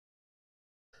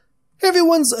Hey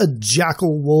everyone's a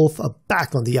JackelWolf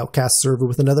back on the Outkast server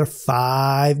with another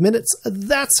 5 minutes.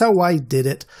 That's how I did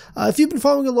it. If you've been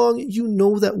following along, you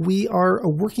know that we are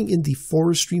working in the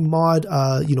Forestry mod,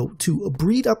 to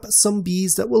breed up some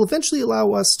bees that will eventually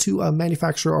allow us to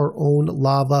manufacture our own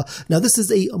lava. Now this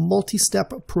is a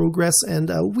multi-step progress, and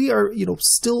we are,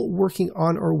 still working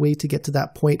on our way to get to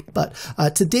that point. But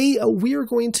today we are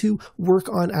going to work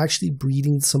on actually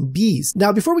breeding some bees.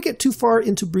 Now, before we get too far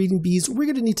into breeding bees, we're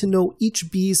going to need to know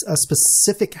each bee's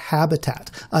specific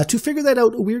habitat. To figure that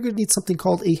out, we're going to need something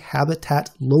called a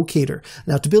habitat locator.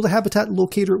 Now, to build a habitat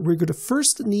locator, we're going to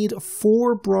first need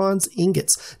 4 bronze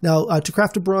ingots. Now, to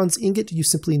craft a bronze ingot, you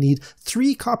simply need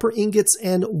 3 copper ingots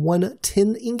and 1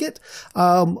 tin ingot.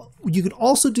 You can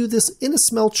also do this in a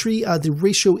smeltery. The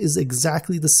ratio is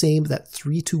exactly the same, that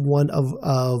 3:1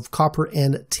 of copper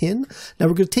and tin. Now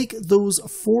we're going to take those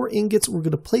 4 ingots, we're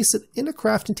going to place it in a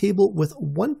crafting table with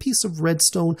 1 piece of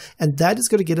redstone, and that is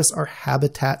going to get us our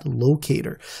habitat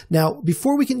locator. Now,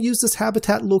 before we can use this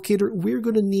habitat locator, we're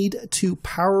going to need to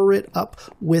power it up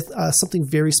with something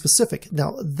very specific.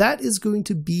 Now, that is going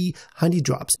to be honey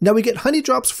drops. Now, we get honey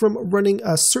drops from running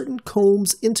certain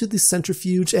combs into the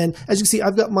centrifuge, and as you can see,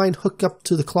 I've got mine hooked up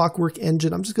to the clockwork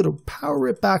engine. I'm just going to power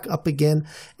it back up again,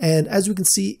 and as we can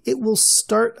see, it will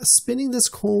start spinning this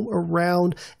comb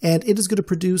around, and it is going to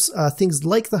produce things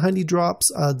like the honey drops,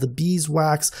 the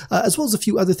beeswax, as well as a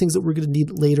few other things that we're going to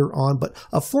need later on. But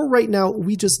for right now,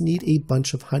 we just need a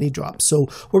bunch of honey drops. So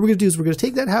what we're going to do is we're going to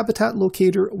take that habitat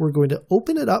locator, we're going to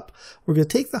open it up, we're going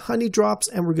to take the honey drops,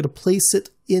 and we're going to place it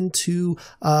into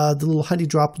the little honey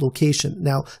drop location.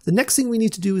 Now, the next thing we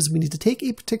need to do is we need to take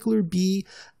a particular bee,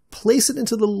 place it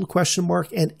into the little question mark,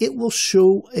 and it will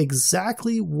show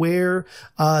exactly where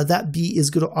that bee is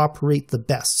going to operate the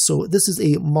best. So this is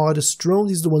a modest drone.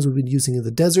 These are the ones we've been using in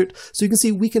the desert. So you can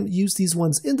see we can use these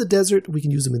ones in the desert. We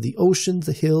can use them in the ocean,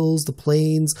 the hills, the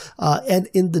plains, and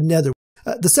in the nether.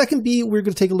 The second bee we're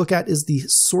going to take a look at is the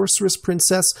Sorceress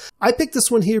Princess. I picked this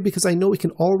one here because I know it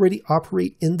can already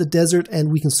operate in the desert,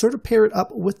 and we can sort of pair it up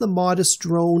with the modest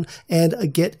drone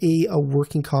and get a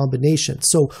working combination.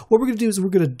 So what we're going to do is we're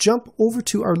going to jump over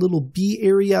to our little bee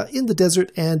area in the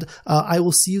desert, and I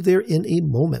will see you there in a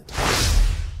moment.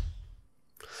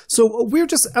 So we're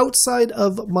just outside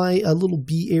of my little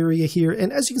bee area here,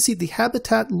 and as you can see, the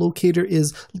habitat locator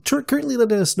is currently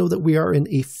letting us know that we are in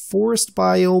a forest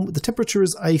biome. The temperature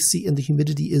is icy and the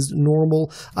humidity is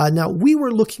normal. Now, we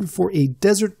were looking for a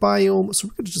desert biome, so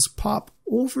we're going to just pop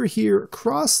over here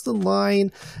across the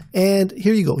line, and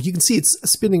here you go. You can see it's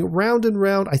spinning round and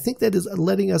round. I think that is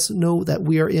letting us know that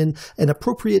we are in an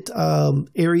appropriate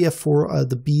area for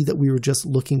the bee that we were just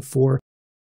looking for.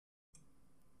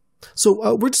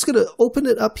 So we're just going to open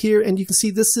it up here, and you can see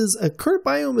this is a current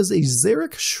biome is a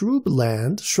xeric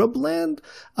shrubland,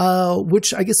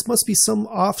 which I guess must be some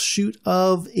offshoot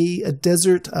of a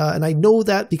desert. And I know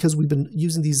that because we've been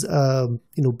using these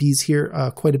bees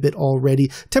here quite a bit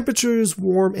already. Temperature is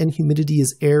warm and humidity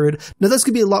is arid. Now that's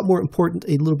going to be a lot more important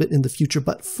a little bit in the future,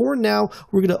 but for now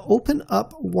we're going to open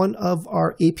up one of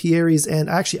our apiaries, and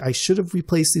actually I should have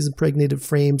replaced these impregnated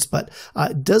frames, but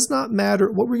it does not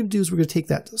matter. What we're going to do is we're going to take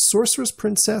that Sorceress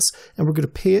Princess and we're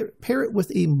going to pair it with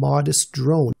a modest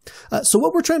drone. So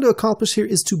what we're trying to accomplish here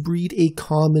is to breed a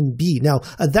common bee. Now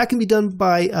that can be done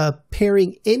by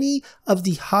pairing any of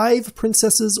the hive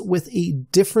princesses with a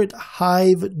different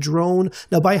hive drone.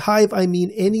 Now by hive I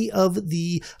mean any of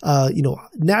the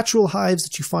natural hives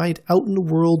that you find out in the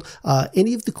world.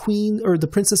 Any of the queen or the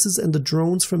princesses and the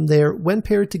drones from there, when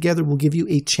paired together, will give you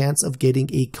a chance of getting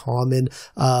a common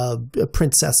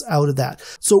princess out of that.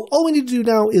 So all we need to do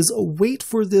now is wait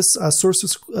for this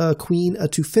Sorceress Queen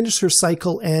to finish her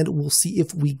cycle, and we'll see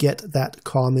if we get that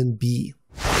common bee.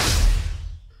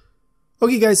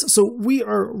 Okay guys, so we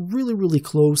are really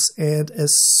close, and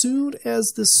as soon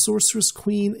as this Sorceress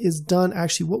Queen is done,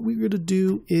 actually what we're going to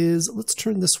do is let's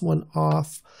turn this one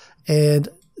off, and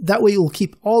that way it will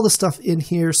keep all the stuff in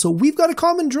here. So we've got a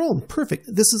common drone. Perfect.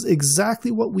 This is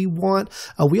exactly what we want.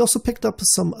 We also picked up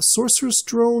some sorceress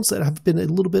drones that have been a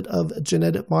little bit of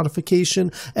genetic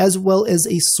modification, as well as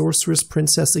a sorceress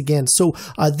princess again. So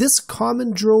this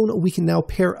common drone we can now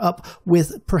pair up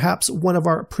with perhaps one of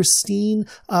our pristine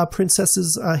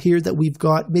princesses here that we've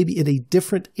got, maybe in a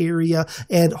different area,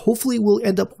 and hopefully we'll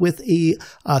end up with a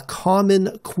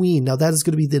common queen. Now that is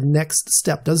going to be the next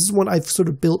step. Now, this is one I've sort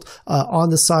of built on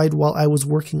the side side while I was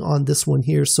working on this one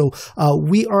here. So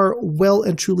we are well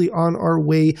and truly on our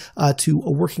way to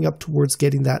working up towards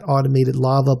getting that automated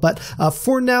lava. But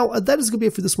for now, that is going to be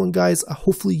it for this one, guys.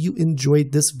 Hopefully you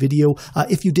enjoyed this video.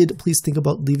 If you did, please think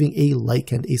about leaving a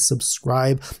like and a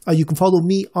subscribe. You can follow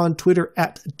me on Twitter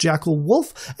at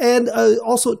JackelWolf, and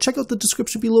also check out the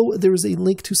description below. There is a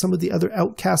link to some of the other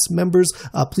Outkast members.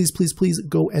 Please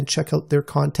go and check out their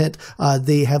content.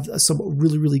 They have some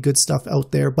really good stuff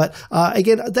out there. But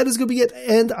again, that is going to be it,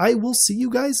 and I will see you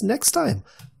guys next time.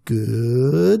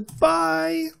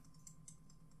 Goodbye.